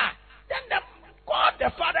 then God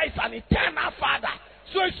the Father is an eternal Father.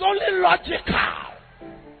 So it's only logical.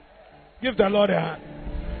 Give the Lord a hand.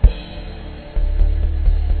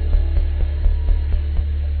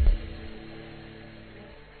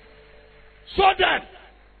 So then,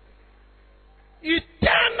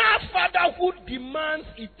 eternal fatherhood demands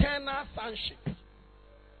eternal sonship.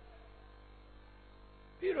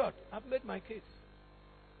 Period. I've made my case.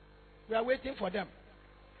 We are waiting for them.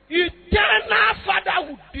 Eternal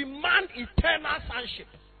fatherhood demands eternal sonship.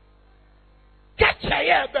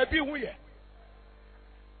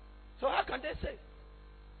 So how can they say?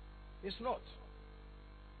 It's not.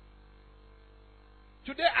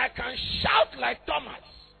 Today I can shout like Thomas,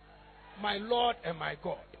 my Lord and my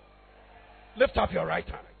God. Lift up your right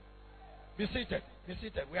hand. Be seated. Be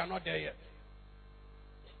seated. We are not there yet.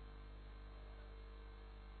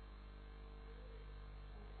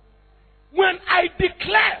 When I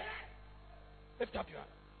declare, lift up your hand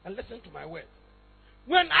and listen to my words.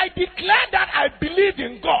 When I declare that I believe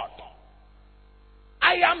in God,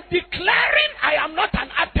 I am declaring I am not an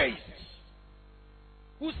atheist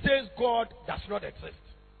who says God does not exist.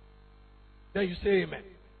 Then you say amen.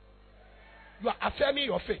 You are affirming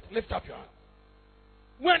your faith. Lift up your hand.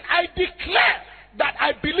 When I declare that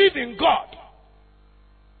I believe in God,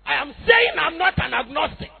 I am saying I'm not an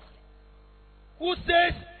agnostic who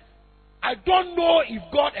says I don't know if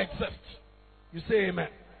God exists. You say amen.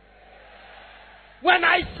 When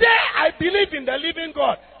I say I believe in the living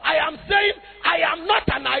God, I am saying I am not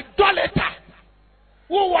an idolater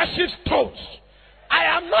who worships stones. I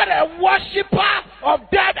am not a worshipper of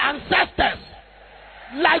dead ancestors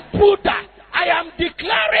like Buddha. I am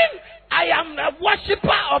declaring I am a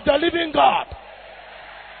worshipper of the living God.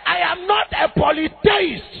 I am not a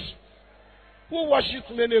polytheist who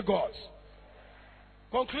worships many gods.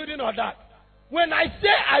 Concluding on that, when I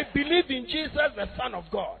say I believe in Jesus, the Son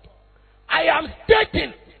of God, I am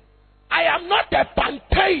stating I am not a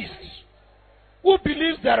pantheist who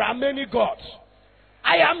believes there are many gods.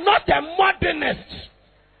 I am not a modernist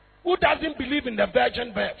who doesn't believe in the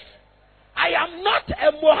virgin birth. I am not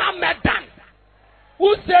a Mohammedan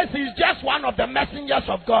who says he's just one of the messengers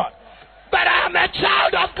of God. But I am a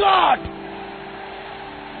child of God.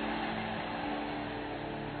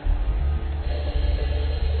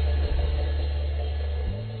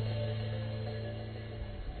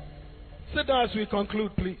 Sit down as we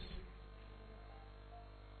conclude, please.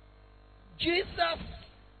 Jesus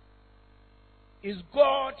is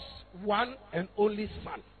God's one and only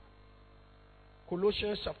Son.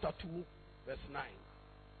 Colossians chapter 2, verse 9.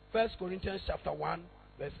 1 Corinthians chapter 1,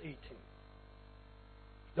 verse 18.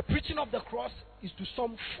 The preaching of the cross is to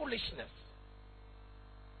some foolishness.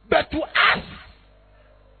 But to us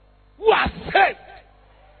who are saved,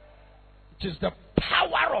 it is the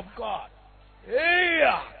power of God.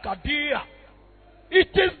 It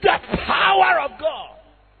is the power of God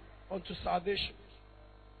unto salvation.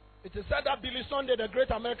 It is said that Billy Sunday, the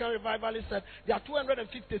great American revivalist, said there are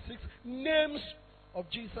 256 names of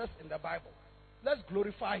Jesus in the Bible. Let's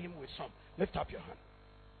glorify him with some. Lift up your hand.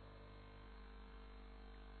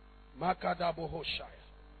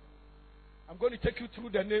 I'm going to take you through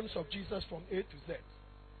the names of Jesus from A to Z.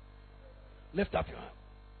 Lift up your hand.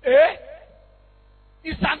 A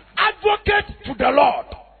is an advocate to the Lord.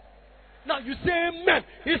 Now you say amen.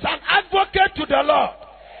 He's an advocate to the Lord.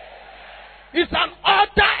 He's an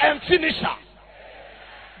author and finisher.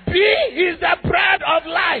 B is the bread of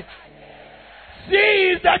life. C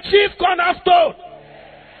is the chief cornerstone.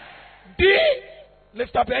 D,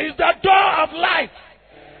 lift up here, is the door of life.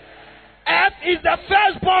 F is the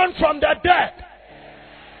firstborn from the dead.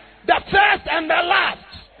 The first and the last.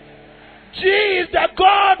 G is the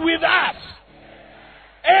God with us.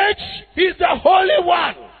 H is the Holy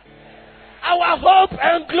One, our hope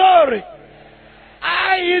and glory.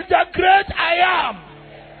 I is the great I am,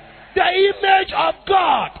 the image of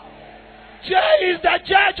God. J is the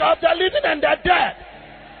judge of the living and the dead.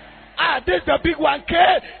 This is the big one.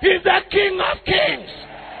 K is the King of Kings.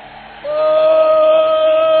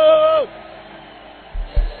 Oh.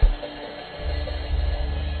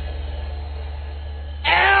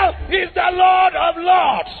 L is the Lord of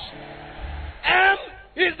Lords. M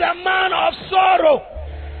is the man of sorrow,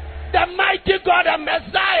 the mighty God and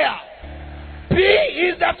Messiah. P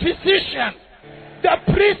is the physician, the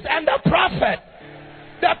priest and the prophet,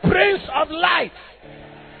 the prince of life.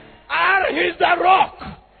 R is the rock,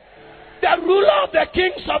 the ruler of the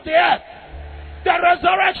kings of the earth, the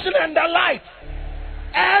resurrection and the life.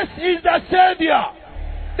 S is the savior,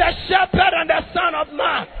 the shepherd and the son of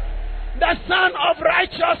man, the son of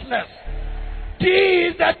righteousness. T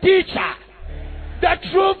is the teacher, the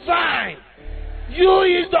true vine. U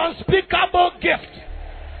is the unspeakable gift.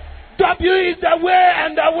 W is the way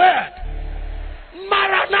and the word.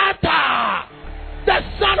 Maranatha, the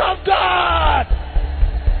Son of God.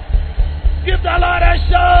 Give the Lord a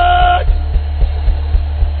shout.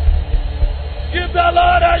 Give the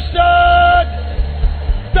Lord a shout.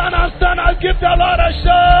 Stand up, give the Lord a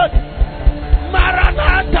shout.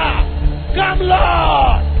 Maranatha. Come,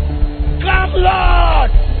 Lord. Come,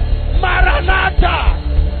 Lord. Maranatha.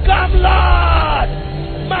 Come, Lord.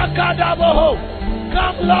 Makadaboho.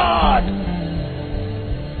 Come, Lord.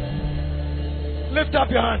 Lift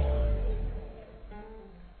up your hand.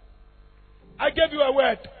 I gave you a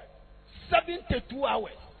word. 72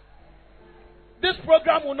 hours. This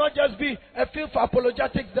program will not just be a field for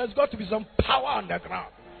apologetics. There's got to be some power on the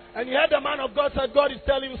ground. And you heard the man of God said, God is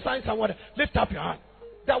telling you signs and wonders. Lift up your hand.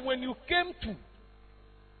 That when you came to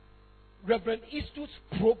Reverend Eastwood's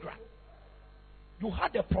program, you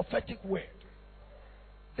had a prophetic word.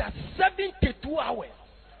 That 72 hours,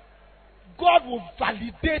 God will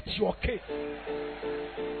validate your case.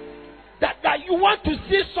 That you want to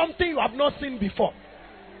see something you have not seen before.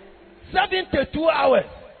 72 hours.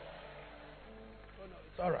 Oh no,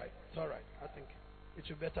 it's all right. It's all right. I think it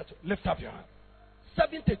should be better to lift up your hand.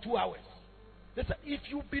 72 hours. Listen, if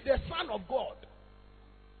you be the son of God,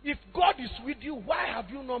 if God is with you, why have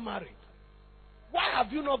you not married? Why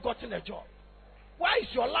have you not gotten a job? Why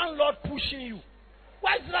is your landlord pushing you?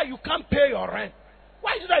 Why is it that you can't pay your rent?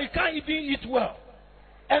 Why is it that you can't even eat well?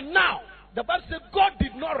 And now, the Bible says God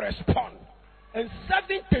did not respond. And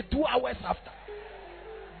 72 hours after,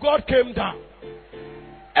 God came down.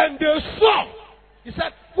 And they saw. He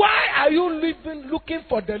said, why are you looking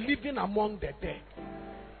for the living among the dead?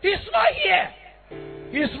 He's not here.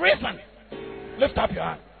 He's risen. Lift up your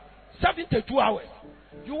hand. 72 hours.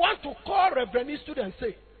 You want to call Reverend Eastwood and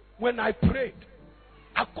say, when I prayed,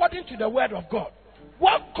 according to the word of God,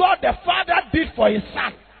 what God the Father did for his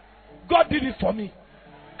son, God did it for me.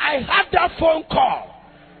 I had that phone call.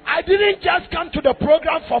 I didn't just come to the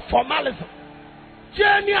program for formalism.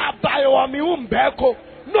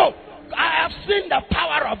 No, I have seen the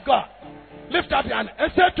power of God. Lift up your hand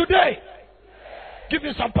and say, today, give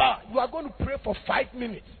you some power. You are going to pray for 5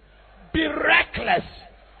 minutes. Be reckless.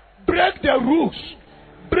 Break the rules.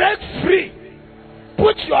 Break free.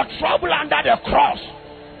 Put your trouble under the cross.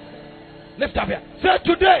 Lift up here. Say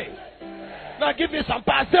today. Now give me some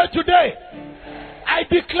power. Say today. I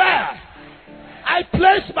declare. I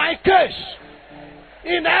place my case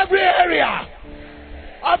in every area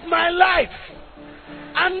of my life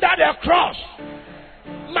under the cross.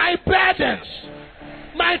 My burdens,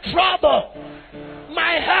 my trouble,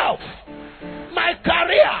 my health, my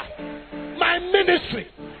career, my ministry.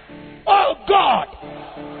 Oh God,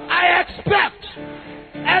 I expect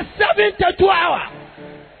a 72-hour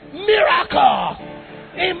miracle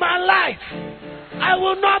in my life. I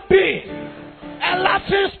will not be a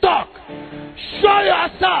laughing stock. Show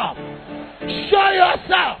yourself. Show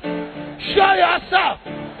yourself. Show yourself.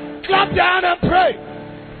 Clap your hand and pray.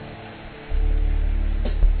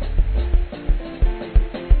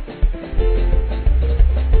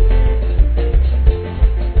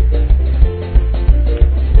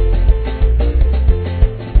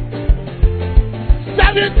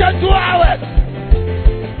 Two hours.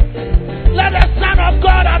 Let the Son of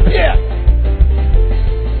God appear.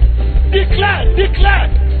 Declare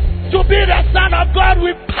to be the Son of God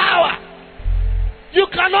with power. You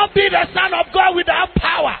cannot be the Son of God without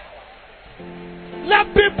power.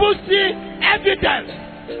 Let people see evidence.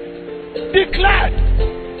 Declare.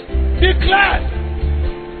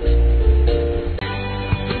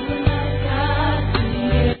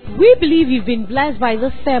 We believe you've been blessed by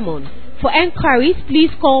this sermon. For enquiries,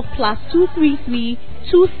 please call +233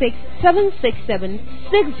 26767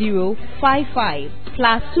 6055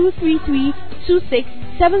 +233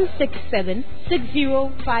 26767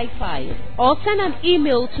 6055, or send an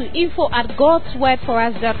email to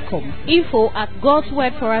info@godswordforus.com.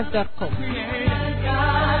 info@godswordforus.com.